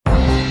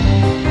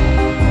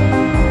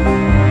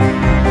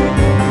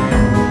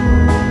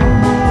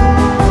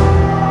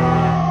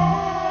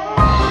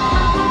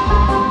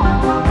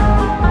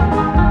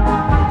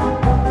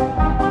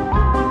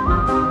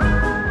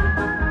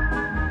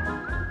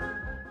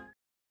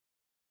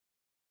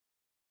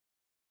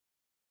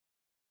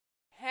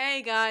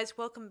Hey guys,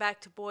 welcome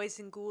back to Boys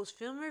and Ghouls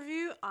Film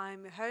Review.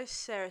 I'm your host,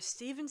 Sarah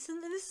Stevenson,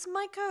 and this is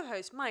my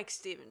co-host, Mike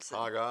Stevenson.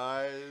 Hi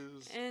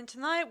guys. And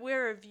tonight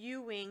we're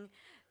reviewing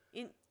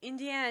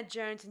Indiana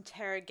Jones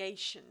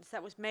Interrogations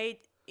that was made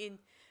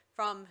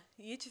from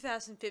year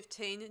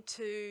 2015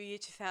 to year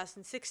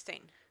 2016.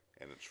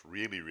 And it's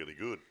really, really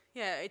good.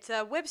 Yeah, it's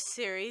a web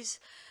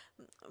series,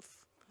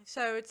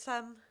 so it's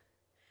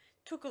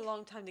took a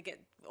long time to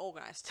get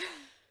organized.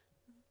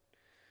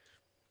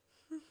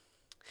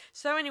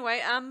 So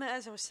anyway,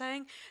 as I was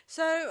saying,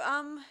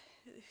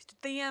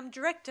 the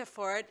director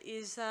for it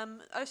is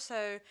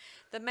also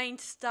the main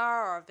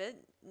star of it.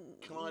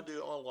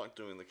 I like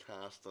doing the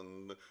cast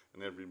and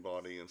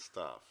everybody and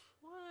stuff.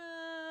 Well,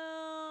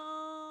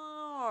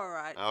 all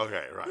right.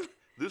 Okay, right.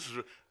 This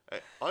is.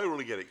 I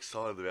really get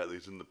excited about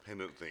these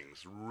independent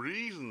things.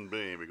 Reason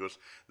being because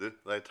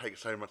they take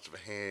so much of a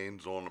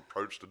hands-on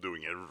approach to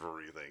doing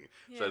everything.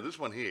 Yeah. So this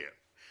one here.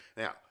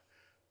 Now,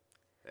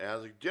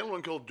 there's a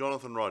gentleman called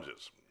Jonathan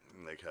Rogers.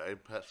 Okay,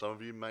 perhaps some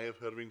of you may have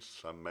heard of him,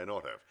 some may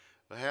not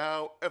have.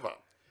 However,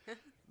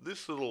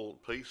 this little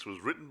piece was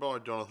written by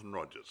Jonathan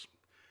Rogers.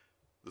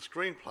 The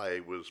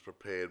screenplay was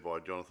prepared by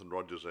Jonathan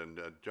Rogers and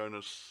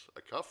Jonas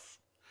Acuff.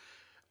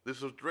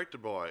 This was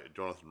directed by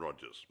Jonathan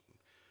Rogers.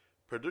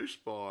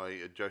 Produced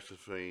by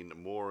Josephine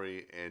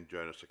Maury and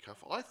Jonas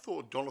Acuff. I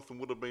thought Jonathan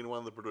would have been one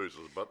of the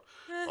producers, but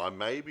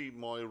maybe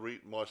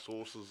my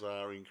sources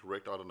are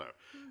incorrect, I don't know.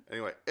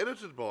 Anyway,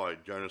 edited by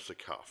Jonas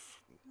Acuff.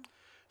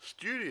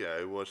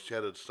 Studio was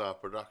Shattered Star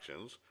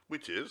Productions,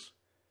 which is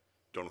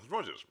Jonathan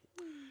Rogers.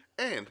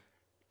 And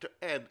to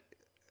add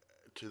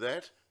to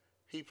that,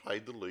 he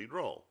played the lead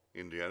role,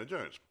 Indiana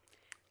Jones.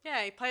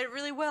 Yeah, he played it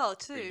really well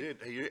too. He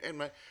did.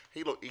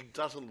 He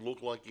doesn't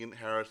look like in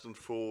Harrison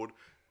Ford,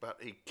 but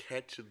he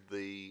captured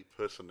the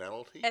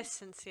personality.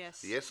 Essence, yes.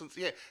 The essence,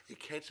 yeah. He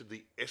captured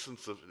the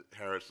essence of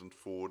Harrison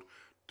Ford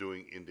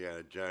doing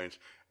Indiana Jones,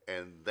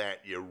 and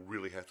that you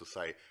really have to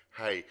say,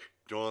 hey,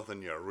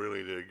 Jonathan, you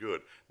really do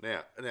good.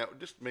 Now,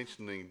 just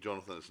mentioning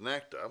Jonathan as an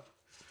actor,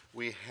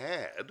 we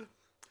had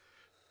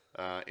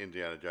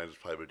Indiana Jones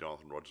played by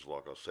Jonathan Rogers,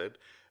 like I said.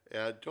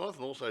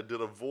 Jonathan also did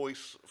a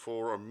voice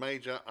for a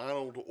Major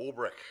Arnold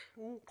Albrecht.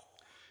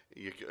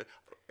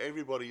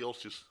 Everybody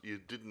else you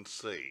didn't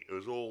see. It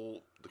was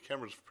all the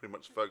cameras pretty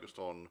much focused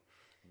on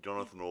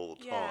Jonathan all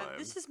the time. Yeah,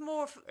 this is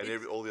more.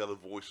 All the other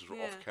voices were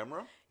off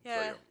camera. Yeah,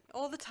 so, yeah,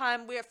 all the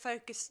time we are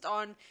focused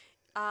on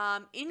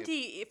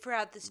Indy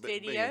throughout this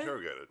video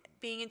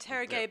being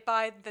interrogated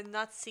by the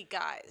Nazi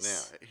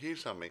guys. Now,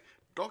 here's something.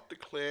 Dr.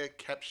 Claire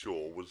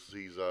Capshaw was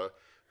his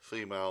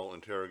female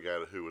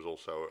interrogator who was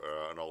also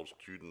an old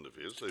student of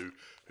his who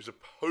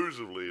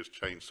supposedly has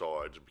changed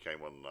sides and became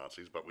one of the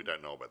Nazis, but we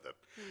don't know about that.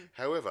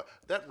 However,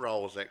 that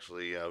role was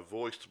actually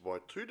voiced by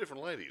two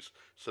different ladies,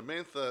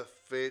 Samantha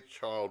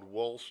Fairchild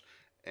Walsh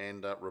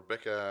and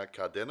Rebecca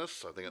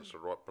Cardenas. I think that's the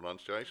right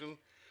pronunciation.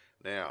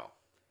 Now,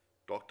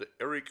 Dr.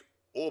 Eric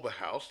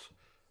Oberhaus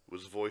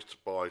was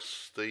voiced by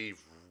Steve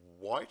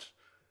White.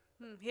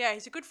 Yeah,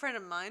 he's a good friend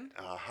of mine.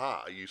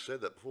 Aha, you said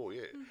that before,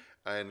 yeah.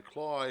 And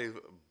Clive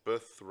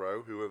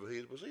Berthrow, whoever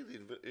he was, he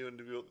the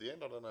interview at the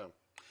end? I don't know.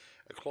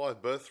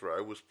 Clive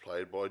Berthrow was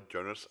played by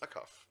Jonas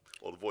Acuff,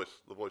 or the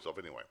voice of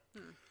anyway.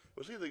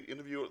 Was he the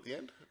interviewer at the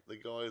end? The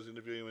guy who's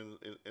interviewing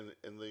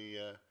in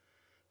the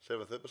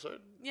 7th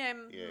episode? Yeah,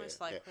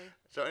 most likely. Yeah.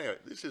 So anyway,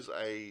 this is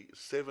a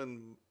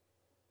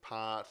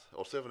 7-part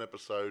or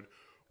 7-episode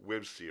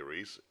web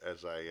series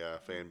as a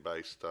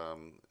fan-based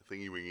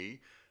thingy-wingy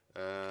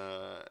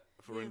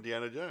for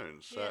Indiana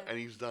Jones, and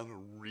he's done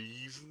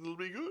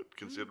reasonably good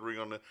considering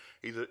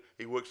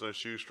he works on a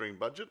shoestring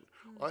budget.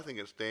 I think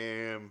it's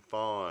damn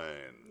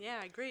fine. Yeah,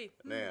 I agree.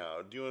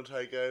 Now, do you want to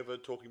take over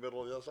talking about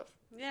all the other stuff?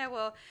 Yeah,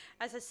 well,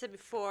 as I said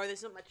before,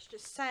 there's not much to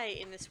say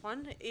in this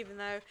one, even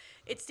though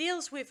it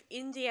deals with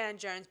Indiana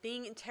Jones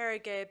being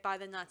interrogated by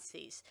the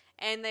Nazis,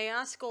 and they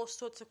ask all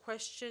sorts of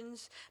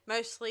questions,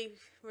 mostly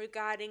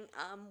regarding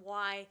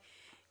why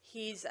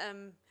he's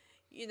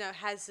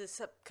has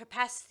this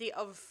capacity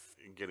of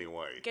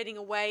getting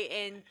away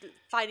and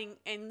fighting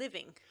and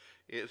living.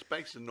 Yeah, it's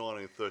based in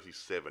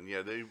 1937.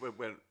 Yeah, they went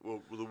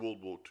with the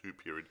World War II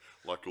period,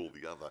 like all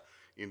the other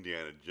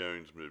Indiana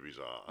Jones movies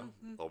are,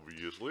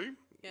 obviously.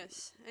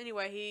 Yes.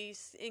 Anyway,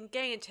 he's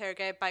getting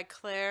interrogated by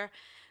Claire's,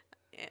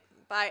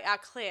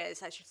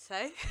 I should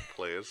say.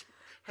 Claire's.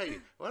 Hey,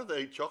 why don't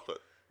they eat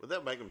chocolate? Would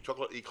that make them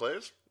chocolate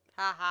eclairs?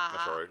 Ha ha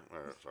ha.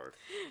 Sorry.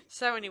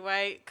 So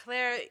anyway,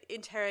 Claire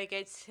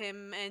interrogates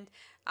him and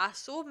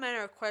asks all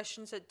manner of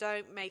questions that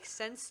don't make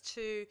sense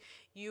to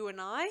you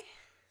and I.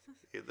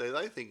 Yeah,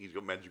 they think he's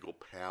got magical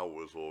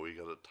powers, or he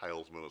got a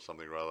talisman or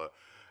something or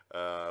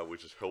other,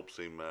 which just helps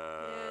him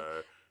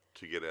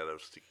to get out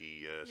of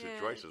sticky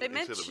situations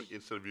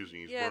instead of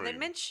using his brain. Yeah,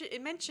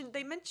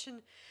 they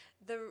mention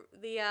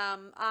the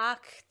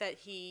ark that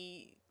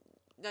he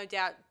no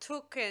doubt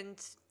took and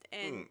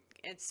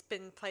it's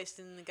been placed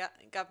in the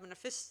government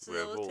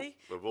facility.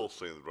 We've all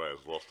seen the Raiders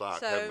of the Lost Ark,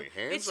 so haven't we?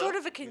 It's sort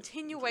of a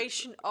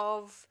continuation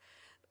of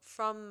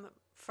from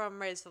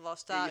from Raiders of the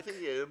Lost Yeah, Ark. you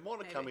think it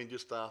might have come maybe. in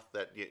just after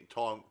that,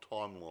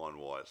 timeline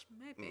wise.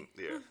 Maybe.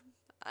 Yeah.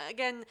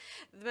 Again,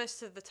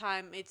 most of the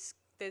time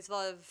there's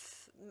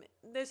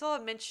a lot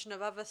of mention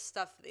of other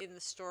stuff in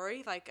the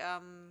story, like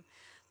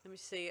let me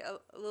see a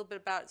little bit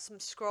about some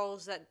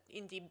scrolls that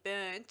Indy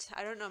burnt.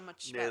 I don't know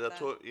much Yeah, about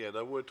that.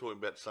 they were talking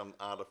about some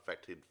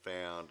artifact he'd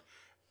found,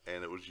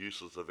 and it was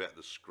useless about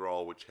the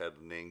scroll, which had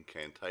an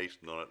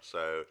incantation on it.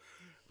 So,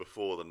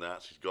 before the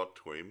Nazis got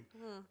to him,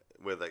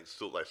 where they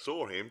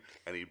saw him,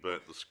 and he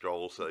burnt the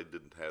scroll, so they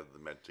didn't have the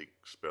magic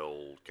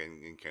spell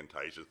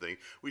incantation thing,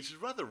 which is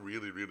rather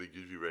really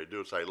gives you ready to do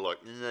it. Say like,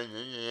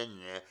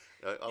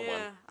 I won.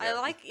 Yeah, I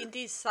like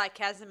Indy's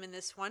sarcasm in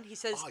this one. He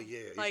says, Oh yeah,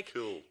 he's like,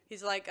 cool.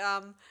 he's like,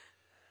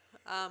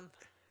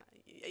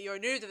 you're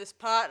new to this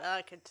part,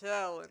 I can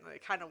tell, in a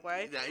kind of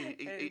way.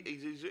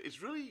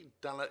 He's really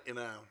done it in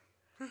a.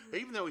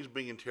 Even though he's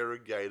being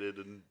interrogated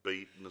and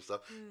beaten and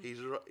stuff, he's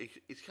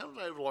comes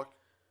over like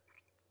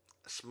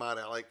a smart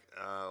aleck.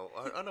 I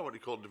don't know what you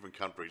call it in different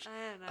countries.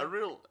 I don't know. A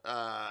real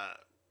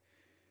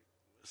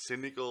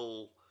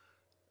cynical,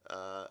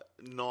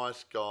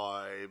 nice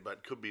guy,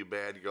 but could be a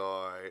bad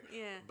guy.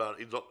 Yeah. But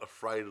he's not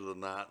afraid of the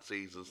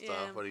Nazis and stuff,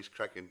 Yeah. and he's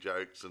cracking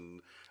jokes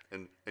and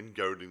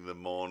goading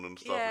them on and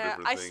stuff. Yeah, and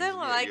different I things.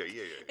 certainly like.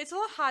 Yeah. It's a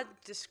lot hard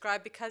to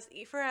describe because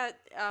throughout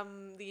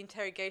the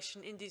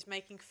interrogation, Indy's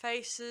making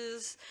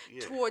faces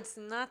Yeah. towards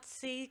the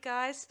Nazi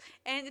guys,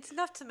 and it's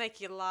enough to make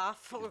you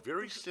laugh. He's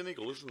very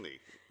cynical, isn't he?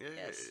 Yeah,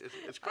 Yes.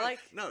 it's I great.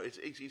 like- No,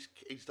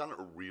 he's done it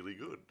really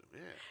good. Yeah.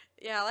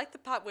 Yeah, I like the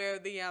part where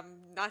the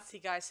Nazi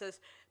guy says,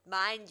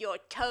 "Mind your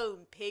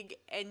tone, pig,"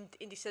 and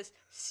Indy says,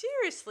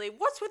 "Seriously,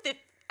 what's with the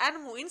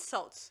animal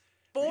insults?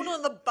 Born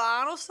on the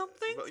barn or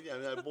something? But yeah,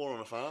 they're born on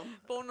a farm.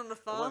 Born on the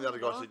And farm?" one of the other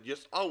guys Oh. said,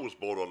 "Yes, I was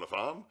born on a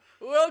farm."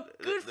 Well,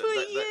 good for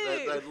you.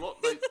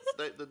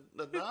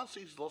 The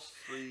Nazis lost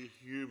the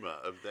humour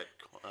of that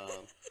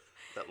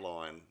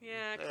line.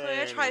 Yeah,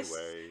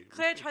 Anyway.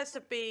 Claire tries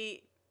to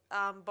be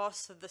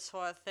boss of this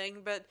sort of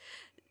thing, but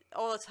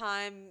all the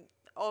time,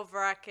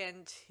 Olverac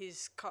and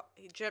his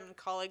German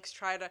colleagues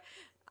try to.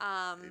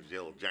 He's the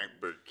little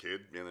jackbird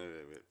kid, you know.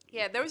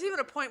 Yeah, there was even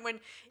a point when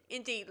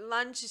Indy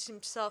lunges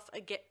himself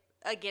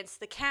against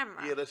the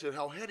camera. Yeah, they said,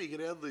 how do you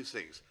get out of these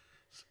things?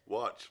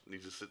 Watch. And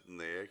he's just sitting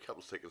there, a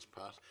couple of seconds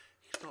pass.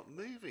 He's not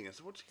moving. I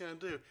said, what's he going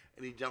to do?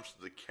 And he jumps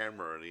to the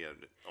camera, and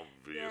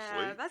obviously.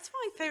 Yeah, that's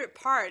my favourite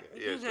part.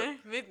 Yeah, so-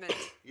 Movement.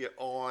 Yeah,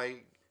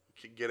 I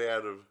can get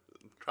out of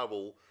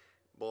trouble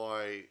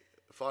by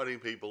fighting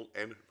people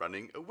and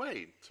running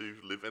away to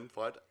live and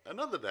fight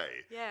another day.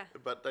 Yeah.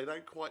 But they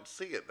don't quite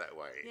see it that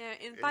way. Yeah,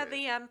 and by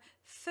the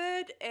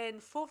third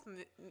and fourth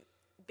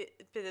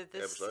bit of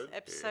this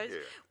Episode? Yeah.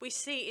 we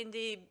see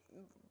Indy.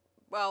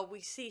 Well,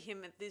 we see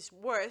him at his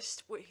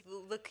worst,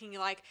 looking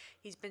like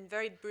he's been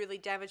very brutally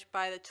damaged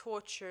by the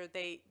torture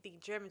the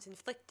Germans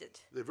inflicted.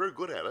 They're very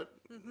good at it.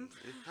 Mm-hmm.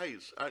 Hey,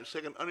 it's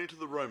second only to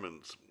the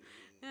Romans.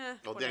 Yeah,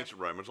 Not the whatever.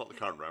 ancient Romans, not the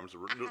current Romans.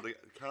 The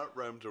current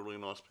Romans are really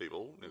nice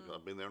people.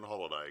 I've been there on a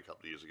holiday a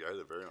couple of years ago.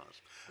 They're very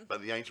nice.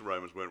 But the ancient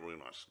Romans weren't really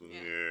nice.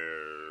 Yeah.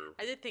 No.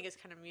 I did think it's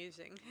kind of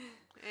amusing.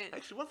 And,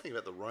 Actually, one thing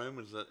about the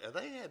Romans,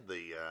 they had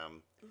the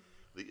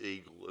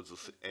eagle as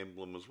an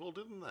emblem as well,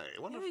 didn't they?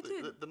 I wonder Yeah, if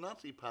they did. the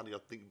Nazi party, I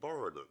think,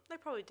 borrowed it. they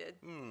probably did.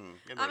 I mean,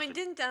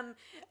 Interesting. didn't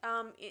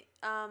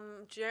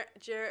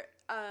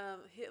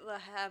Hitler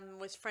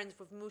was friends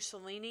with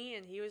Mussolini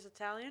and he was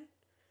Italian?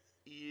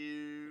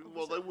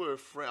 Well, they were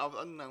friends.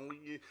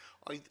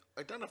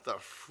 I don't know if they're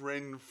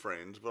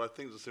friends, but I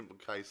think it's a simple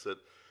case that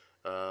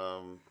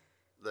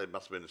there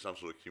must have been some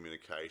sort of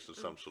communication,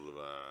 some sort of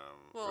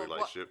Well, what-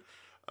 relationship,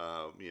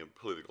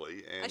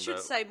 politically. And, I should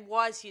say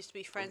used to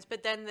be friends,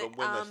 but then But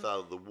when they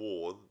started the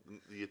war,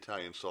 the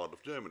Italian side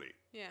of Germany,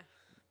 yeah.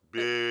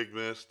 big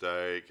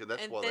mistake, and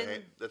that's And why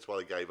then- that's why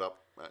they gave up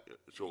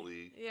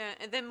shortly. Yeah,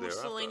 and then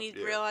Thereafter, Mussolini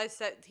yeah. realized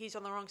that he's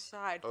on the wrong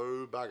side.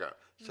 Oh bugger!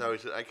 So he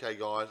said, "Okay,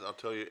 guys, I'll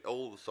tell you."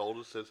 All the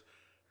soldiers says,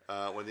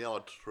 "When the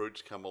Allied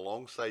troops come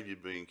along, save you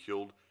being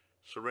killed,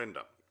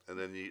 surrender." And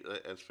then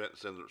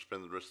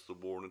spend the rest of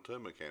the war in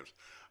internment camps,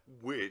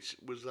 which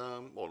was not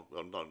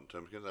internment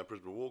camps,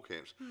 prisoner of war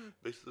camps,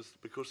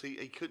 because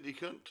he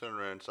couldn't turn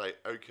around and say,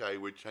 okay,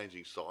 we're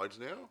changing sides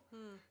now.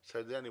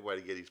 So the only way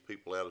to get his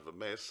people out of a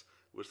mess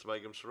was to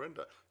make them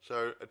surrender.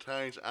 So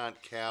Italians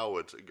aren't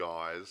cowards,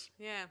 guys.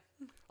 Yeah,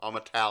 I'm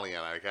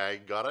Italian, okay,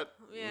 got it?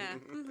 yeah.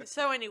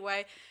 So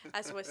anyway,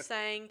 as we're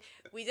saying,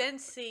 we then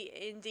see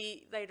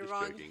Indy later Just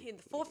on joking. in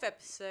the fourth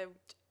episode,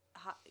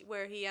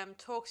 where he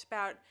talks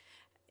about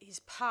his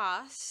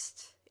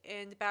past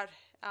and about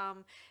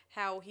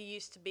how he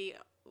used to be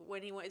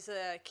when he was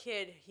a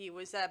kid. He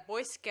was at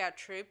Boy Scout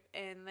troop,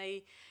 and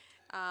they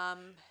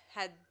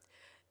had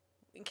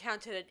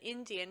encountered an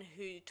Indian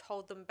who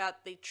told them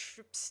about the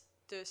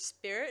trickster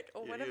spirit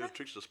or whatever. Yeah,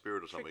 trickster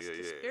spirit or something.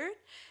 Trickster Yeah. spirit,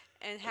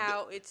 and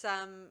how it's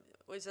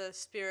was a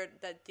spirit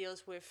that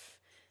deals with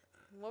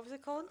what was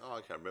it called? Oh,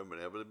 I can't remember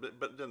now,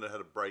 but then they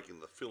had a break in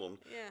the film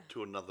Yeah.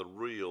 to another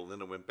reel, and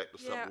then it went back to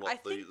Yeah, something I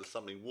like think- the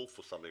something wolf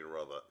or something or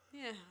other.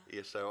 Yeah.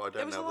 Yeah, so I don't know.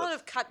 There was a lot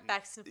of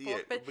cutbacks and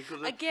forth, but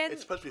because again,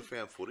 it's supposed to be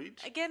found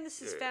footage. again,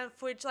 this is Yeah. found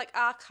footage, like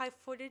archive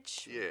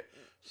footage. Yeah,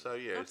 so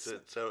yeah,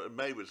 so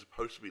maybe it's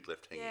supposed to be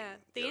left hanging. Yeah.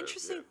 The you know,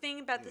 interesting yeah. thing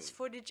about this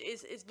footage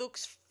is it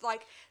looks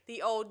like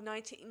the old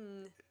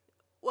 19.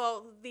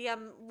 Well, the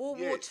World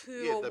Yeah, War Two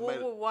yeah, or they World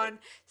made War it- One,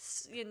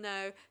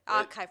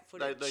 archive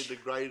footage. They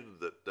degraded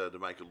that to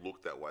make it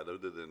look that way. They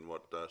did it in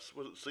what was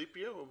it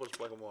sepia or was it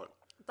black and white?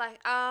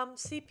 Like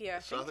sepia. I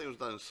So I think. think it was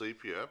done in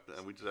sepia,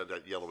 and we just had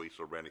that yellowy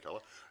sort of browny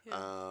colour.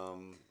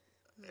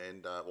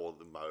 And or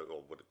the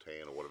or what a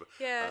tan or whatever.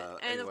 Yeah,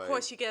 and anyway, of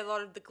course you get a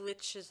lot of the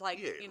glitches, like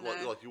yeah, you know.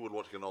 like you would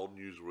watch an old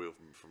newsreel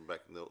from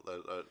back in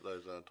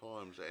those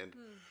times, and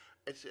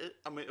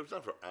I mean, it was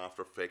done for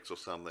After Effects or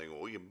something,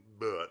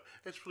 but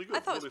it's really good. I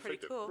thought it was really pretty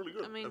effective, cool. Really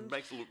good. I mean- it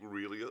makes it look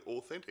really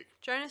authentic.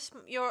 Jonas,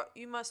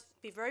 you must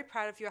be very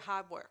proud of your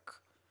hard work.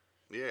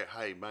 Yeah,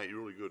 hey mate, you're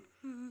really good.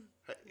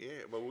 Hey, yeah,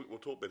 well we'll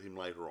talk about him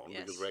later on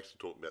because Yes. we're actually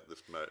talking about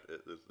this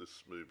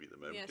this movie at the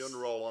moment. Yes. Do you want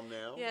to roll on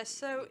now? Yeah,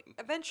 so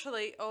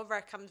eventually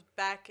Ulrich comes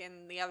back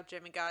and the other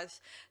German guys,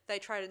 they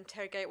try to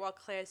interrogate while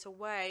Claire's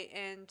away,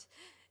 and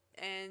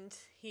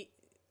he,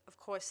 of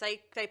course,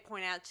 they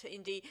point out to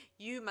Indy,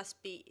 you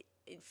must be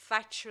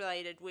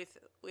infatuated with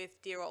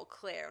dear old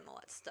Claire and all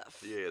that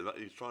stuff. Yeah,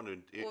 he's trying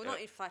to. Well,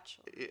 not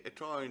infatuated.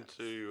 Trying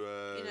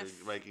to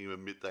Enough. make him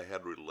admit they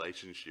had a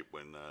relationship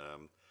when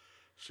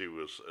she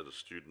was a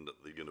student at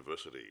the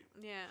university.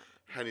 Yeah.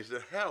 And he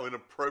said, how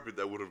inappropriate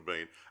that would have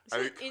been.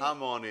 it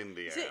Come on,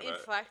 Indiana. Is it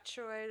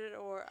infatuated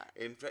or...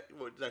 In fact,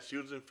 well, no, she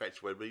was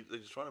infatuated, but they're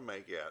just trying to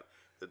make out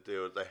that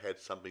they had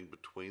something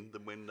between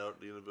them when they were at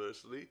the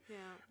university. Yeah.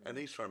 And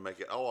he's trying to make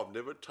it, I've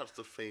never touched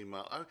a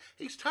female. Oh,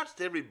 he's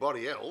touched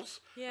everybody else.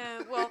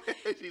 Yeah, well,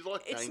 He's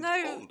like it's James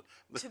no... Bond.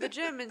 To the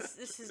Germans,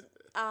 this is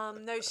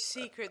no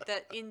secret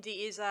that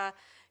Indy is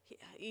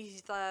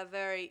he's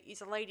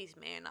a ladies'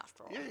 man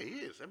after all. Yeah, he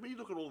is. I mean, you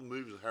look at all the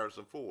movies of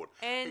Harrison Ford.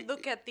 And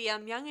look at the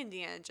young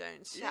Indiana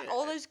Jones. Yeah.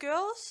 All those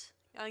girls,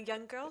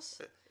 young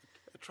girls.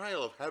 A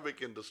trail of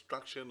havoc and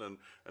destruction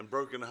and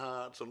broken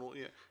hearts and all.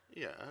 Yeah.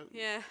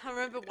 Yeah, I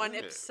remember one Yeah.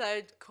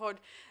 episode called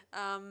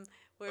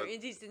where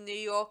Indy's in New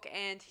York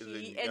and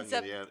he ends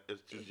up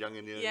It's just young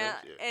Indiana yeah,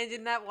 Jones, and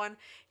in that one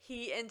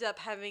he ends up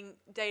having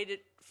dated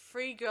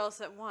 3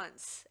 girls at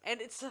once,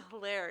 and it's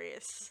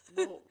hilarious.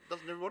 Well,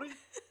 doesn't everybody?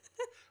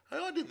 Hey,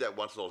 I did that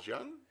once when I was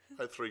young.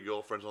 I had 3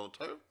 girlfriends on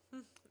the toe.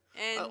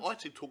 And I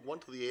actually took one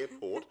to the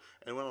airport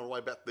and went on the way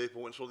back to the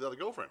airport and saw the other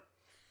girlfriend.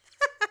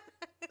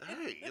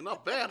 Hey, you're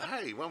not bad.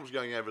 Hey, one was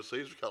going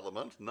overseas for a couple of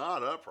months.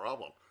 Not a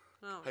problem.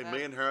 oh, Hey, God.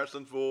 me and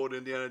Harrison Ford,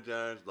 Indiana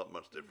Jones, not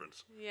much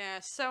difference. Yeah.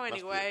 So Must be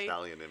anyway.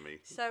 Italian in me.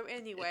 So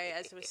anyway,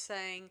 as I was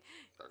saying,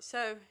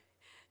 so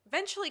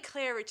eventually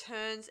Claire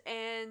returns,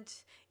 and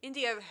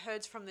Indy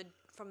overhears from the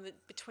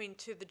between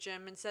two of the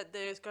Germans that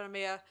there's going to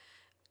be a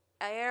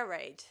air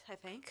raid, I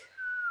think,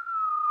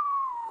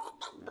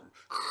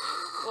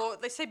 or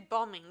they say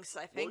bombings,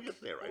 I think, yes,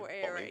 air raid, or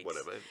air bombing, raids.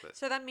 whatever, but-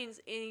 So that means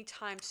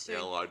anytime The soon,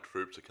 Allied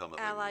troops are coming.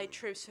 Allied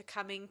troops are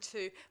coming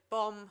to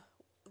bomb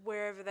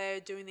wherever they're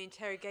doing the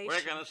interrogation.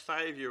 We're going to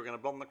save you. We're going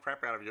to bomb the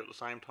crap out of you at the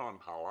same time.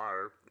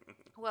 Hello.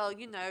 Well,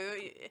 you know,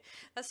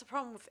 that's the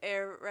problem with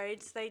air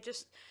raids. They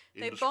just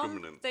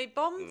bomb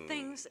Indiscriminate.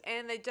 things,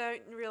 and they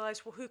don't realize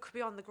who could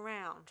be on the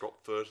ground.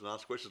 Drop first and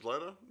ask questions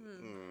later.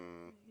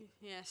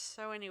 Yes.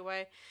 So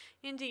anyway,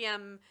 Indy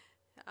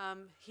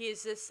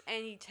hears this,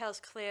 and he tells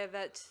Claire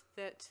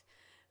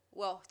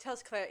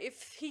tells Claire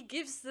if he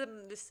gives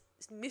them this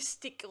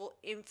mystical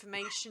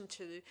information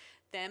to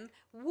them,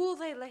 will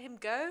they let him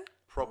go?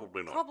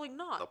 Probably not. Probably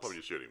not. They'll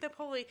probably shoot him. They'll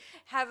probably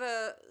have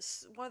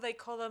what do they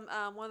call them?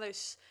 One of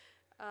those,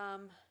 what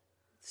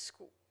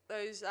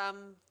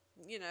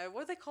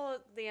do they call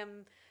it?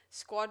 The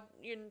squad.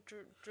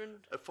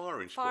 A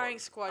firing squad. Firing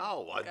squad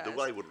Oh, guys.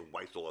 they wouldn't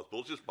waste all those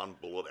bullets. Just one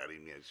bullet at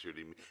him, shoot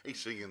him. He's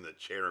sitting in the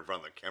chair in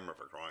front of the camera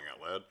for crying out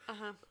loud.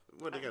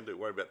 What are they going to do?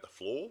 Worry about the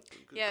floor?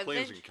 Yeah,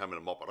 Cleaners then- can come in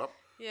and mop it up.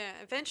 Yeah.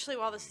 Eventually,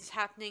 while this is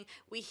happening,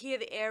 we hear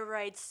the air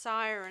raid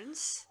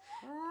sirens,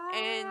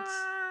 and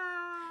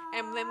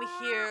then we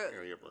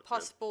hear Yeah, but-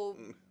 possible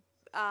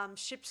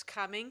ships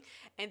coming,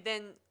 and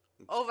then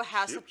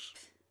Overhouse Ships?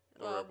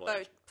 Or boat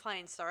airplanes?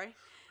 planes. Sorry.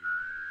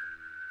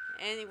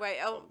 Anyway,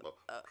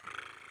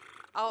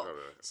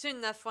 Right. soon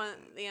enough,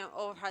 when the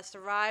Overhouse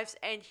arrives,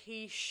 and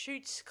he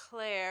shoots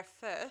Claire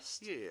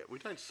first. Yeah, we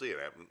don't see it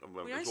happen.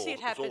 We don't see it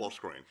happen. It's all off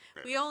screen.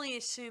 Yeah. We only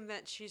assume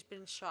that she's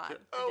been shot to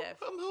Oh, death.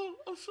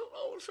 I'm sorry.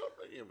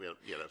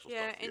 Yeah, that's all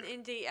Yeah, stuff. and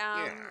Indy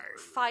Yeah.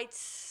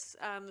 fights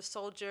the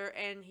soldier,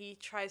 and he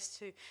tries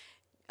to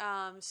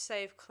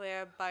save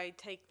Claire by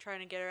trying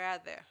to get her out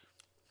of there.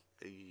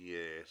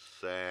 Yes,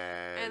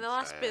 sad. And the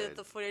last bit of sad.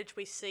 the footage,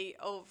 we see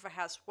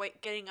Overhouse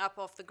getting up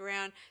off the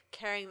ground,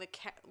 carrying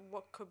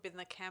what could have been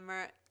the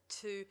camera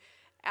to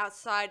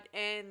outside,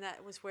 and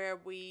that was where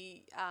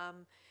we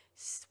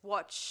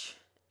watch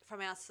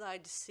from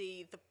outside to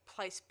see the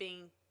place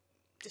being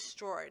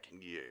destroyed.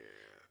 Yeah.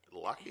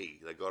 lucky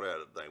they got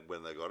out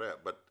when they got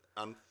out. But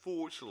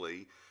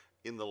unfortunately,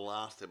 in the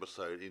last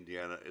episode,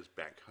 Indiana is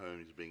back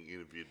home. He's being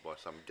interviewed by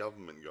some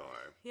government guy.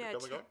 Yeah,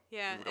 Government guy?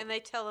 yeah, and they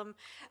tell him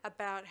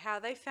about how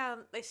they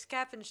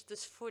scavenged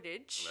this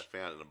footage, They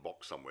found it in a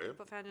box somewhere.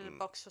 but found it in a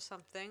box or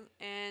something,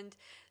 and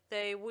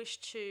they wish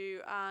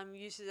to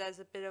use it as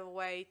a bit of a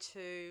way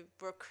to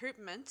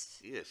recruitment.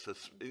 Yes,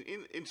 it's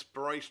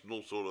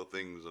inspirational sort of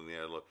things, and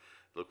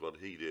look what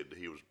he did.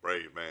 He was a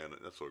brave man,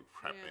 and that sort of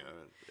crap, Yeah.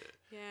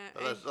 Yeah,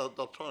 Yeah.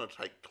 They're trying to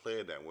take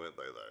Claire down, weren't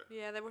they? Though.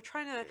 yeah, they were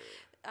trying to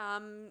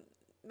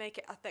make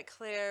it that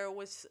Claire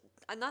was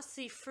a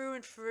Nazi through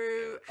and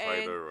through, Yeah, a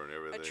traitor and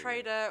everything, a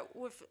traitor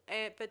with,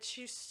 but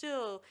she's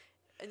still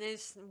an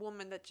innocent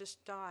woman that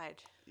just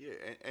died. Yeah,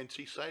 and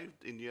she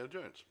saved Indiana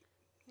Jones.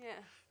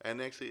 Yeah,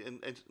 And actually,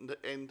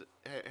 and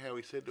how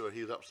he said to her,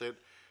 he was upset.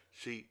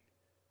 She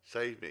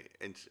saved me,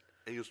 and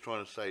he was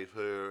trying to save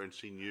her, and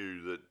she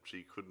knew that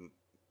she couldn't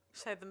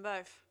save them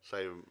both.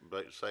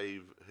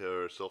 save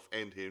herself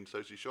and him,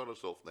 so she shot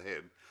herself in the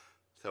head,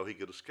 so he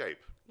could escape.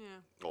 Yeah.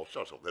 Or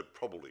shot herself. They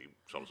probably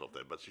shot herself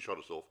there, but she shot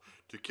herself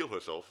to kill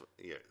herself.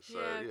 Yeah. So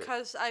Yeah,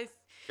 because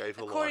gave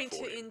her according life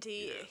for to him.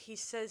 Indy, Yeah. he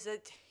says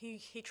that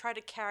he tried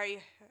to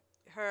carry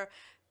her,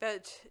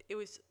 but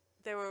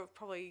they were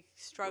probably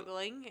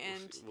struggling,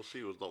 and Well,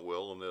 she was not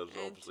well, and there was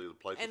obviously the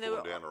place was and they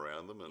falling were- down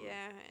around them, and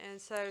yeah,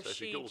 and so So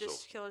she she killed just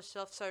herself. killed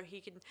herself so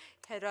he can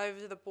head over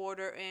to the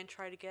border and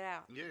try to get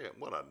out. yeah,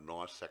 what a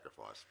nice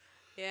sacrifice.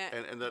 Yeah,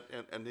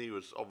 And he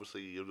was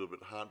obviously a little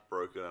bit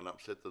heartbroken and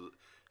upset that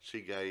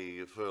she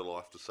gave her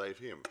life to save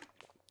him.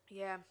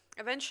 yeah.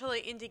 Eventually,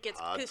 Indy gets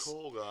pissed.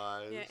 Hardcore,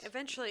 guys. Yeah,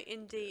 eventually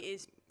Indy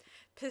is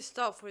pissed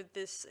off with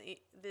this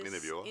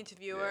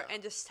interviewer yeah.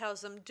 and just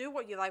tells them, "Do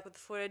what you like with the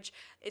footage.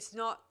 It's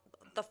not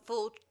the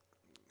full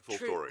Full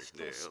true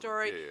story.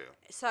 story." Yeah.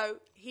 So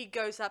he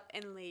goes up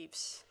and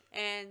leaves,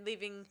 and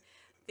leaving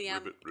the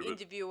Ribbit,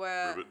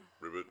 interviewer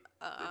Ribbit.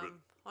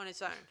 on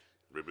his own.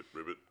 Ribbit.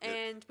 Yeah.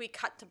 And we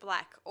cut to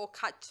black, or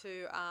cut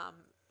to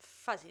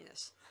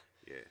fuzziness.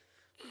 Yeah.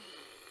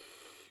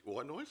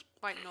 White noise?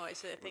 White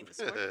noise, I think that's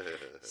the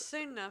word.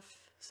 Soon enough.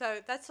 So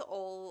that's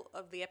all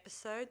of the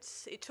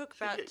episodes. It took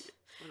about,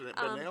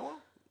 About an hour?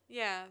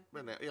 yeah,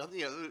 About an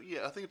hour.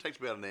 Yeah, I think it takes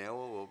about an hour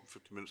or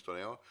 50 minutes to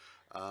an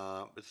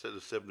hour. It's set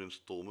as 7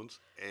 installments,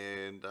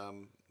 and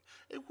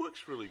it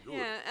works really good.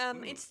 yeah.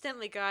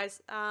 Incidentally,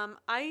 guys,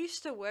 I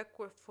used to work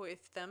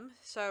with them.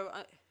 So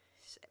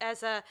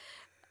as a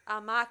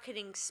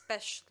marketing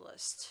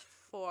specialist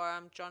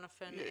for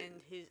Jonathan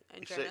Yeah.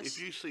 and So Jonas.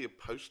 if you see a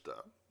poster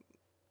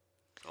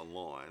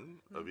online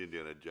of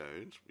Indiana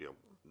Jones,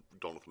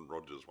 Jonathan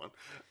Rogers one,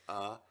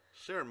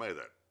 Sarah made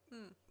that.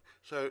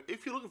 So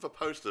if you're looking for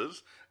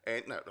posters,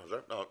 and no,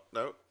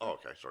 oh,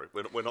 okay, sorry,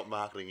 we're not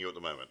marketing you at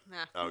the moment.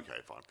 Nah. Okay,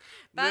 fine.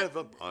 But-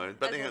 Never mind.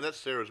 But anyhow, that's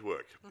Sarah's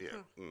work.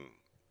 Yeah.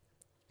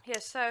 Yeah,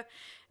 so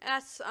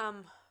that's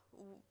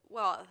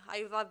well,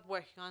 I love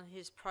working on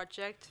his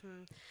project, Well,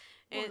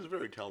 and he's a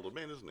very talented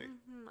man, isn't he?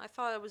 I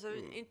thought it was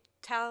a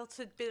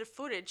talented bit of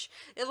footage.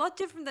 A lot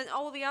different than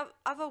all the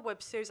other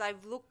web series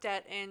I've looked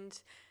at and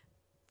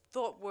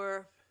thought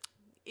were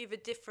either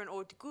different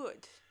or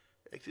good.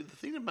 Actually, the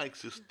thing that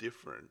makes this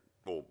different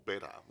or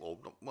better, or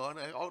well,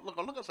 look,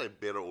 I'm not going to say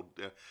better or.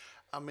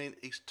 I mean,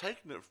 he's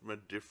taken it from a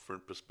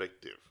different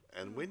perspective,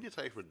 and when you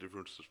take it from a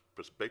different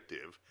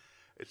perspective,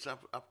 it's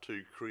up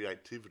to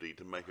creativity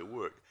to make it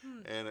work,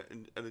 and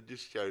it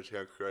just shows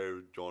how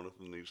creative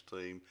Jonathan and his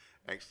team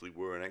actually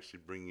were and actually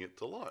bringing it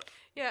to life.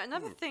 Yeah,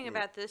 another thing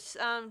about this,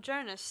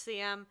 Jonas, the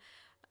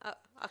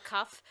a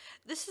cuff.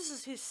 This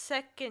is his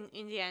second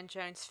Indiana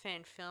Jones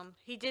fan film.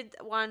 He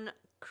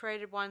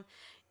created one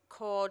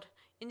called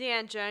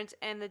Indiana Jones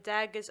and the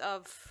Daggers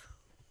of.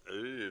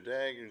 Ooh,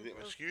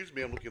 excuse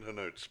me, I'm looking at her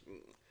notes.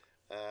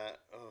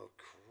 Oh,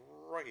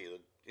 crikey!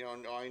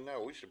 I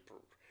know we should.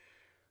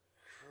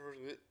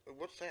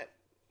 What's that?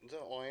 Is that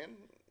iron?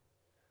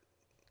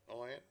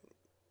 Iron?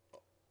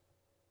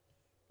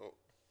 Oh,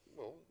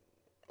 well,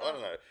 I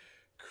don't know.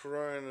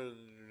 Corona,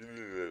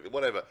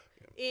 whatever.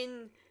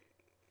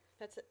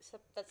 That's it.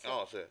 That's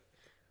Oh, it's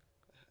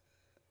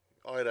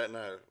I don't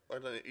know.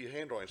 Your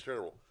handwriting's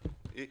terrible.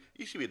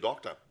 You should be a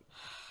doctor.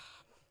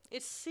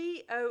 It's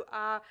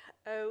Coronado.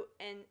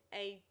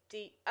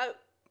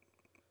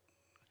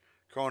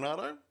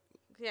 Coronado?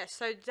 Yeah,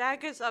 so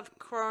Daggers of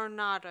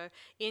Coronado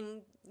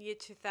in year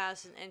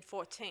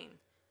 2014.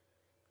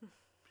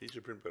 Here's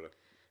your print better.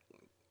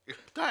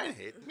 Don't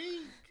hit me.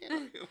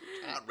 You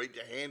can't read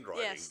your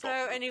handwriting. Yeah, so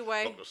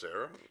anyway. Dr.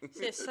 Sarah.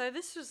 Yeah, so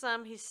this was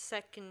his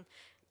second,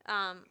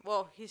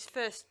 his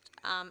first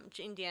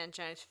Indiana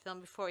Jones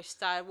film before he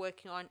started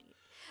working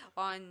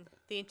on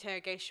the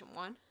interrogation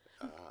one.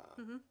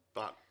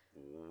 But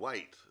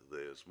wait,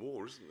 there's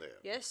more, isn't there?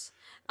 Yes.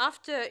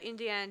 After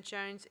Indiana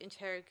Jones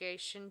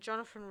interrogation,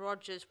 Jonathan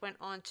Rogers went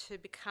on to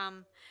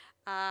become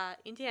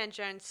Indiana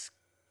Jones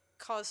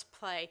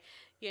cosplay.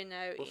 You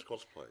know, What's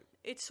cosplay?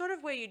 it's sort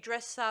of where you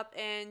dress up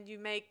and you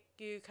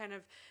kind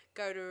of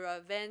go to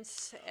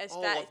events as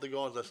Oh, that like the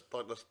guys, those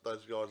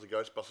guys, the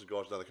Ghostbusters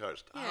guys down the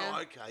coast. Yeah.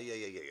 Oh, okay,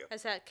 yeah.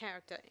 as that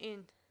character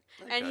in.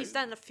 And he's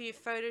Okay. done a few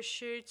photo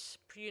shoots,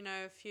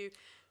 a few,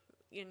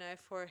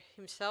 for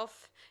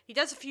himself. He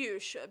does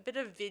a bit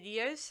of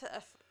videos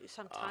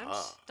sometimes,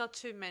 Aha. not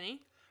too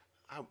many.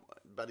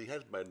 But he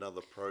has made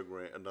another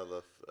program,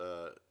 another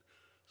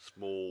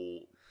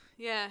small,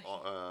 Yeah,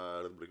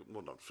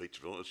 well, not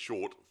feature film, a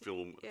short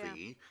film Yeah.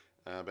 thingy.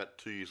 About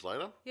 2 years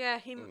later,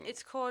 yeah.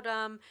 It's called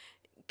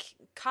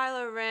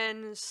Kylo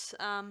Ren's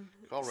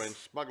Kyle Ren,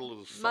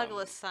 Smuggler's Son.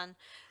 Smuggler's Son,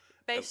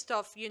 based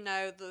off the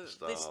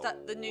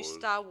new Wars.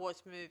 Star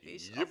Wars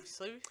movies, Yep.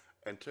 obviously.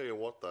 And tell you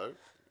what, though,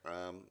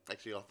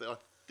 actually, I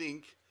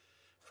think,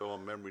 if my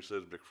memory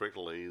serves me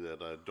correctly,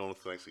 that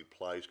Jonathan actually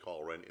plays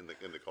Kyle Ren in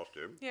the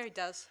costume. Yeah, he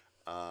does.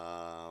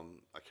 I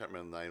can't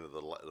remember the name of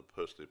the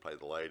person who played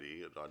the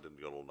lady. I didn't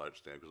get all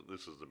notes down because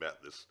this is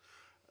about this.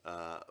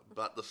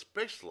 But the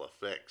special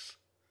effects,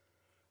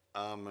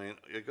 I mean,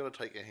 you've got to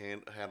take your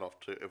hat off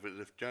to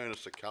if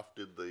Jonas Cuff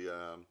did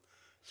the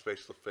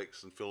special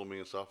effects and filming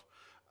and stuff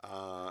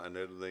and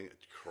everything.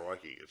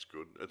 Crikey, it's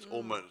good. It's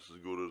almost as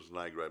good as an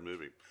A-grade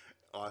movie.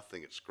 I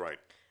think it's great.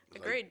 So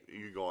Agreed.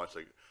 you guys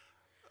are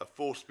a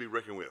force to be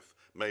reckoned with.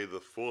 May the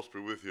force be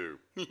with you.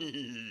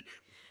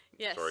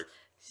 Yes. Sorry.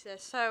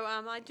 So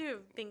I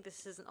do think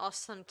this is an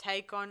awesome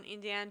take on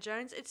Indiana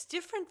Jones. It's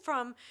different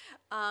from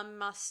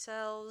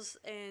Marcel's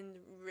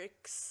and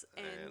Rick's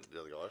And and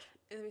the other guys.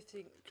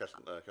 everything.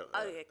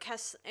 Oh,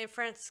 And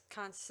Francis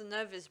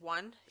Casanova's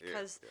one, Yeah,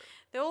 because yeah.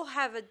 they all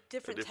have a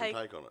different, different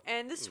take on it.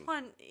 And this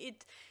one,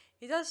 it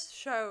does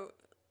show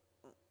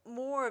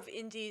more of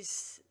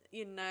Indy's,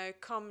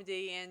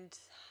 comedy and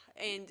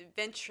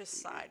adventurous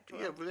side. to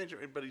Yeah, him.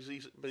 but he's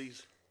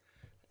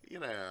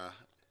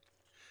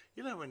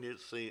when you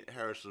see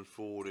Harrison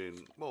Ford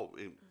in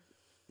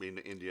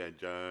Indiana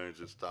Jones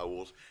and Star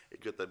Wars, he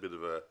got that bit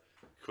of a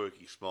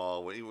quirky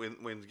smile.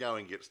 When the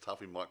going gets tough,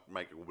 he might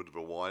make a bit of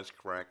a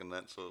wisecrack and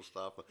that sort of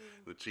stuff, and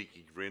the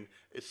cheeky grin.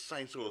 It's the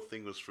same sort of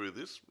thing was through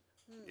this.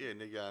 Yeah,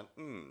 and you're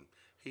going,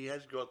 he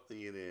has got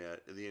the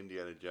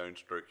Indiana Jones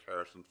stroke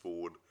Harrison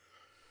Ford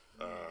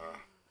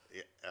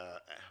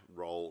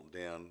role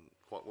down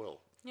quite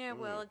well. Yeah,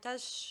 well, it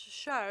does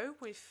show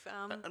with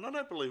And I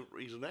don't believe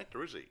he's an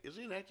actor, is he? Is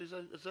he an actor? Is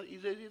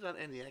he done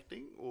any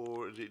acting,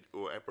 or is he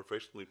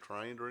professionally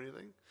trained or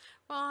anything?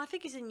 Well, I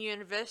think he's in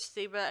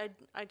university, but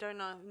I don't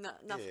know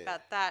enough Yeah.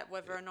 about that.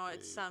 Whether or not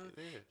it's Yeah.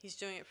 he's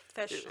doing it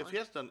professionally.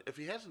 If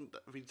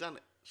he's done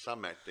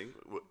some acting,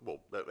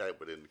 well, that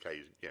would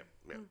indicate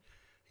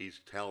he's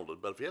talented.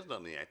 But if he hasn't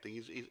done the acting,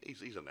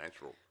 he's a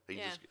natural.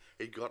 He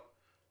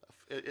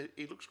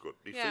looks good.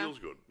 He feels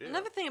good. Yeah.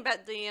 Another thing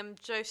about the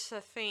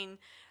Josephine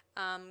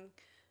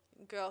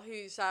girl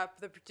who's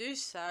the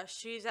producer,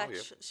 she's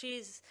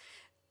she's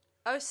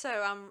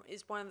also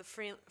is one of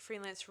the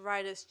freelance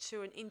writers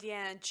to an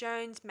Indiana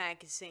Jones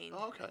magazine.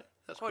 Oh, okay,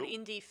 that's called cool.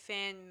 Indie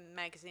Fan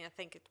Magazine. I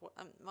think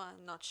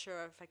I'm not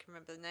sure if I can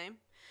remember the name.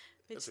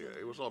 That's okay.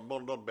 It was not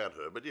about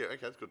her, but yeah, okay,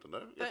 that's good to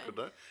know. That's good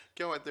to know.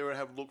 Go out there and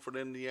have a look for an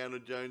Indiana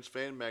Jones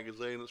fan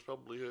magazine. It's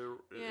probably her.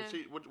 Yeah.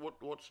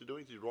 What's she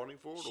doing? Is she writing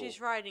for it? She's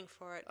or? writing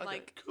for it.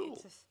 Okay,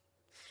 cool.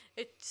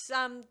 It's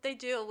they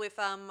deal with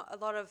a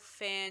lot of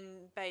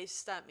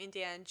fan-based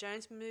Indiana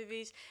Jones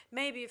movies,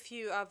 maybe a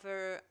few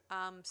other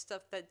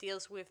stuff that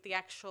deals with the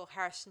actual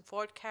Harrison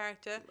Ford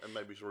character. And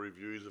maybe some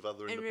reviews of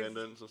other And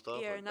independents and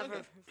stuff. Yeah, Okay,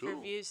 another cool.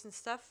 reviews and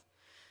stuff.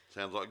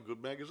 Sounds like a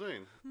good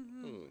magazine.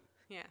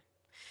 Yeah.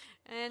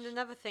 And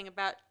another thing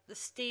about the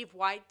Steve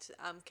White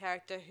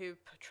character who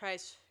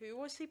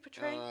was he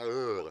portraying?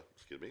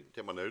 Excuse me,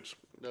 get my notes.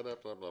 Blah, blah,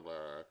 blah, blah,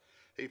 blah.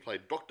 He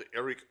played Dr.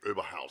 Eric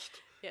Oberhaust.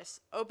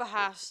 Yes,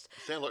 Oberhaust.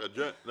 Sounds like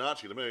a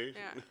Nazi to me.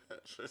 Yeah.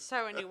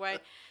 So anyway,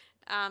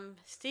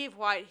 Steve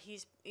White,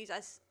 he's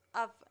as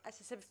I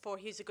said before,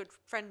 he's a good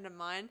friend of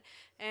mine,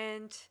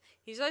 and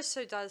he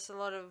also does a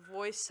lot of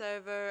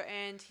voiceover,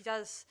 and he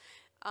does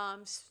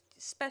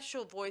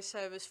special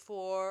voiceovers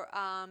for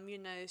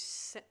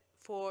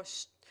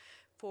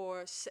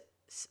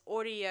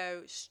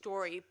audio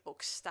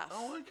storybook stuff.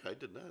 Oh, okay,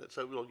 didn't know that.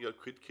 So, like,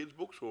 kids'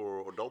 books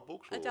or adult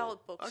books? Or?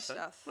 Adult book Okay,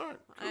 stuff. Right,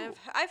 cool.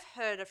 I've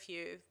heard a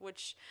few,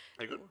 which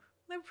Hey, good.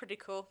 they were pretty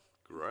cool.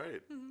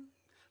 Great.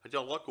 I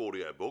don't like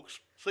audio books.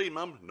 See,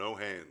 Mum, no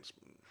hands.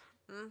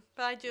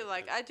 But I do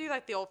like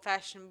the old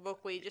fashioned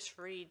book where you just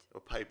read. Well,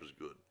 paper's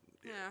good.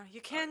 Yeah,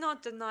 you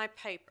cannot deny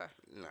paper.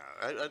 No,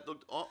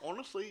 look,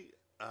 honestly,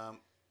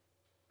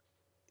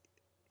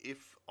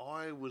 if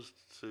I was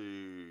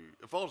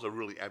a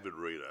really avid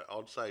reader,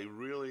 I'd say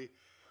really,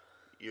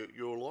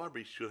 your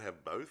library should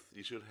have both.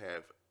 You should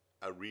have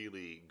a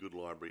really good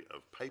library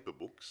of paper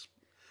books,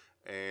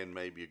 and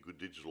maybe a good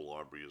digital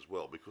library as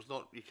well. Because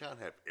you can't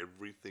have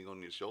everything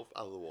on your shelf.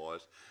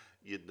 Otherwise,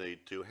 you'd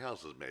need two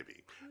houses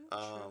maybe.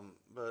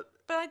 But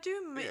I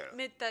do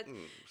admit that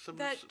some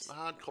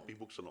hard copy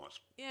books are nice.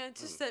 yeah,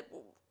 it's just that.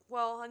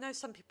 Well, I know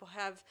some people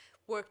have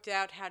worked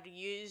out how to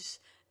use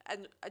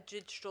a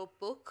digital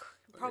book,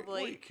 All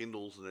probably. your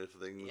Kindles and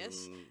everything.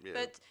 Yes, And, yeah,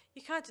 but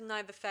you can't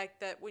deny the fact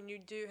that when you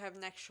do have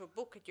an actual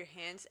book at your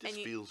hands, it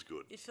just feels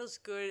good. it feels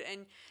good,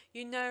 and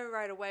you know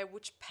right away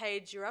which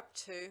page you're up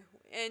to,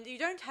 and you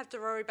don't have to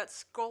worry about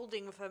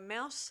scrolling with a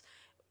mouse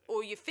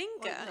or your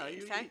finger. no, in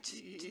you- fact,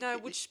 you- to you- know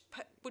you-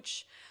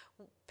 which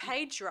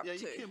page you're up Yeah, to.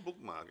 you can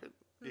bookmark it.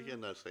 You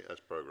can those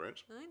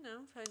programs. I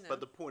know.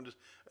 But the point is,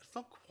 it's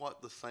not quite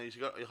the same.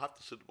 You have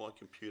to sit at my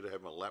computer,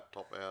 have my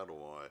laptop out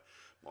or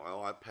my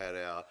iPad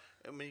out.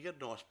 I mean, you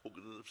get a nice book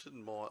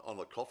sitting on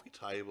the coffee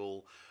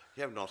table.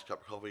 You have a nice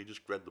cup of coffee. You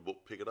just grab the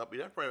book, pick it up. You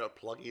don't worry about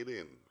plugging it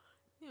in.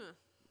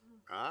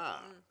 Yeah.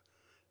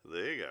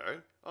 There you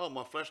go. Oh,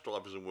 my flash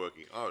drive isn't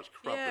working. Oh, it's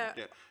corrupted. Yeah.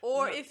 Yeah.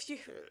 Or No, if you,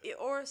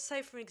 or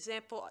say for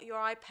example, your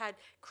iPad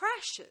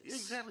crashes.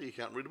 exactly, you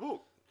can't read a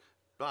book.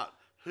 But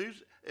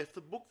if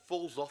the book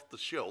falls off the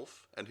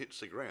shelf and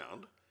hits the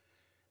ground,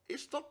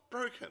 it's not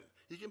broken.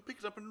 You can pick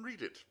it up and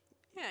read it.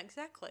 Yeah,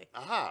 exactly.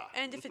 Aha.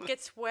 And if it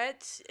gets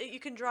wet, you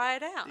can dry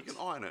it out. You can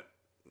iron it.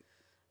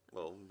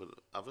 Well, put it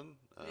oven,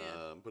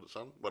 put it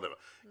sun, whatever.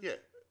 Yeah,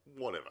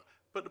 whatever.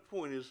 But the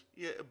point is,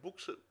 yeah,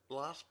 books that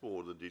last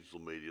more than digital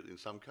media in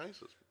some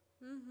cases.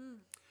 Mm-hmm.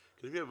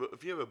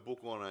 If you have a book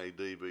on a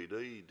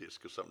DVD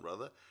disc or something or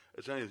other,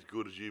 it's only as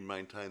good as you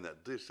maintain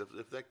that disc.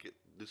 If that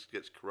disc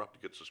gets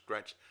corrupted, gets a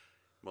scratch,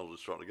 you might as well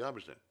just throw it in the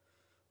garbage then.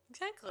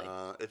 Exactly.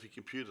 If your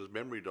computer's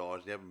memory dies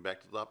and you haven't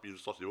backed it up, you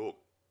just lost your book.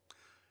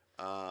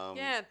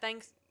 Yeah,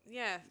 thanks.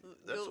 Yeah,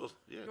 That's what-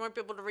 yeah. you won't be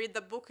able to read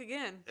the book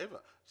again.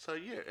 Ever. So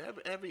yeah,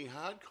 having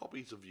hard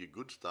copies of your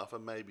good stuff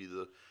and maybe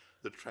the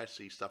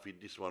trashy stuff you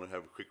just want to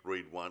have a quick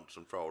read once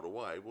and throw it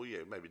away. Well, yeah,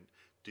 maybe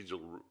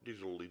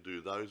digitally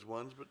do those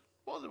ones, but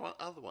why the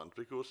other ones?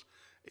 Because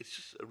it's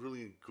just a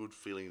really good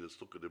feeling to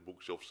just look at the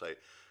bookshelf, say,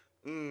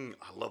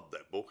 I love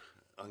that book.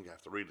 I'm gonna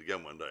have to read it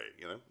again one day.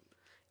 You know.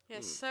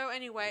 Yes. So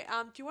anyway,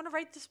 do you want to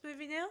rate this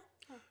movie now?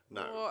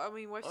 No. Or I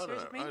mean, web I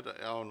series? don't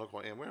know. I'm not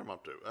quite. Where am I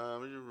up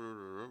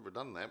to? We've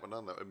done that.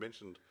 I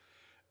mentioned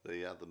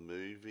the other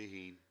movie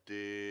he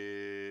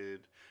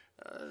did.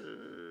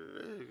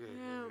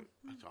 I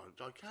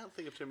can't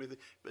think of too many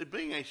things. But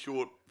being a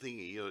short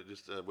thingy,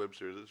 just a web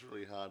series, it's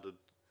really hard to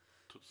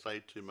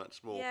say too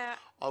much more. Yeah.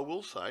 I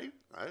will say,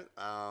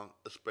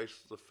 the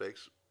special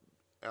effects,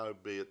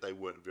 albeit there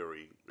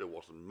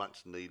wasn't much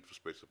need for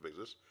special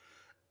effects.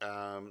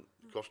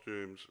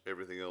 Costumes,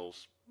 everything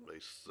else, the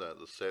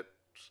sets,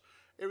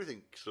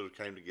 everything sort of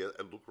came together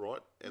and looked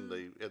right, and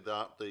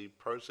the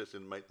process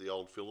in make the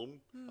old film,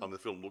 the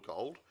film look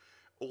old,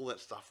 all that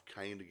stuff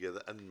came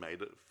together and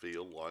made it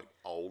feel like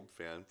old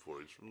found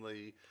footage from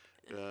the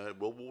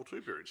World War II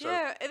period. So,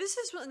 Yeah, this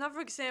is another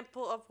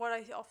example of what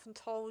I often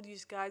told you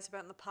guys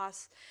about in the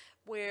past,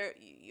 where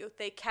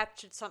they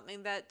captured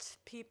something that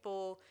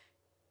people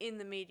in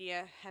the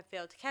media have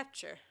failed to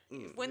capture.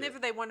 Whenever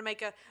they want to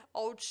make a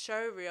old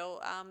show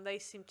reel, they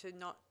seem to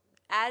not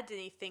add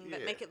anything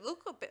that make it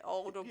look a bit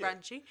old or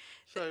grungy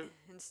So,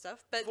 and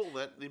stuff. But for all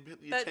that, the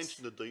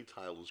attention to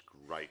detail is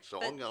great. So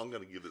I'm going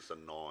to give this a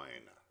 9.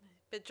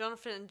 but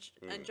Jonathan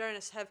and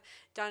Jonas have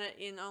done it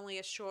in only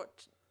a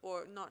short,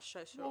 or not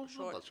so Well,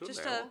 short, not that short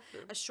just now,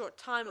 a short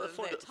time of It's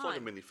their like a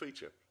time. mini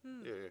feature.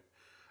 Yeah.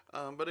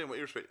 But anyway,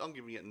 irrespective, I'm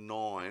giving it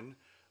 9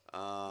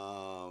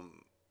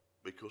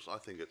 because I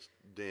think it's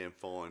damn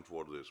fine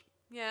for what it is.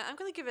 Yeah, I'm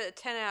gonna give it a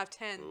 10 out of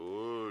 10.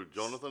 Oh,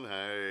 Jonathan,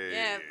 hey.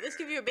 Yeah, let's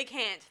give you a big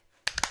hand.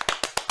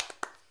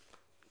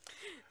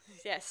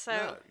 Yes, so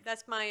No.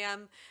 that's my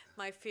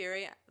my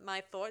theory,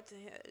 my thought.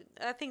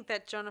 I think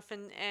that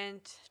Jonathan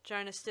and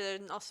Jonas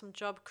did an awesome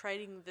job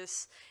creating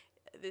this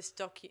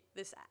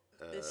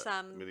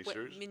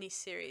Miniseries?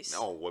 mini-series.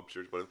 Oh, web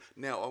series, whatever.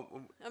 Now,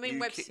 I mean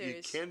web You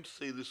series. can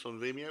see this on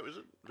Vimeo, is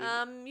it?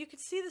 You could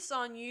see this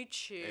on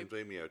YouTube. And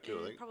Vimeo too,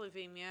 I think. Probably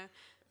Vimeo.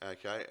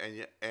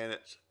 Okay, and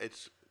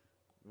it's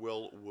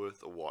well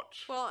worth a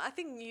watch. Well, I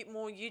think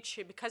more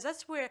YouTube, because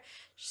that's where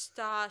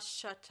Star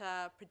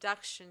Shutter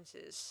Productions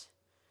is.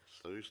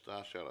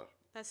 Star Shutter.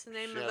 That's the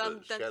name Shattered, of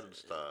them. Shattered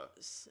Star.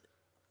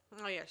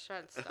 Oh yeah,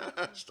 Shattered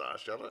Star. Star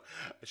Shutter.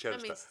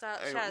 Shattered mean, Star.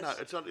 Star- Anyway, no,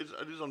 Shattered-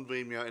 it is on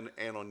Vimeo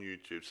and on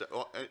YouTube.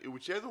 So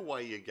whichever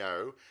way you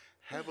go,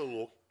 have a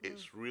look.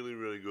 It's really,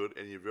 really good,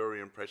 and you're very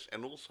impressed.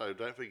 And also,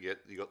 don't forget,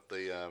 you got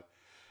the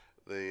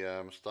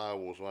Star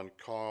Wars one,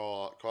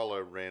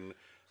 Kylo Ren,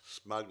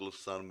 Smuggler's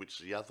Son, which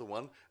is the other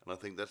one, and I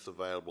think that's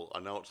available. I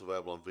know it's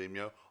available on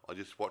Vimeo. I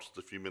just watched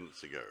it a few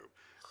minutes ago.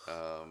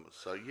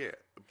 So yeah,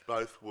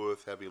 both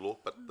worth having a look.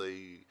 But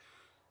the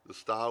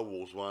Star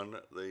Wars one,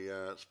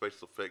 the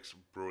special effects,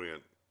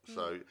 brilliant.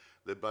 So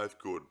they're both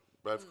good.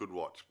 Both good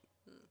watch.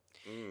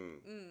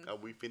 Are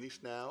we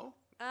finished now?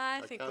 I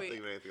I think can't we.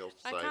 think of anything else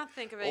to I say. can't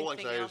think of All I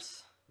anything can say else.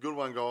 is, good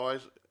one,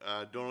 guys.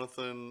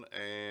 Jonathan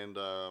and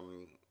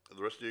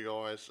the rest of you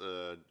guys,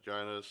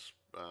 Jonas,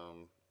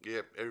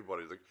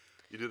 everybody.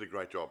 You did a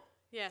great job.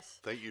 Yes.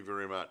 Thank you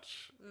very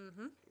much.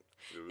 Mm-hmm.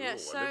 Yeah, I never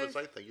so-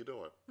 say thank you,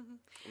 do I?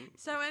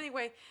 So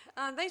anyway,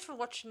 thanks for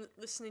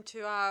listening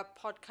to our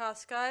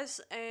podcast, guys,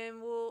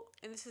 and we'll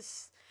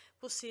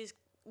see.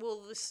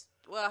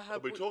 Well, I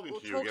hope be talking we'll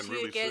to you talk again to you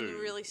really again soon.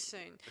 really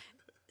soon.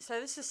 So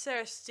this is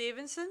Sarah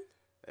Stevenson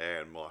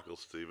And Michael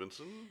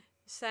Stevenson.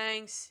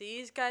 saying, see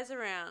you guys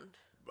around.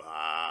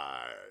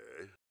 Bye.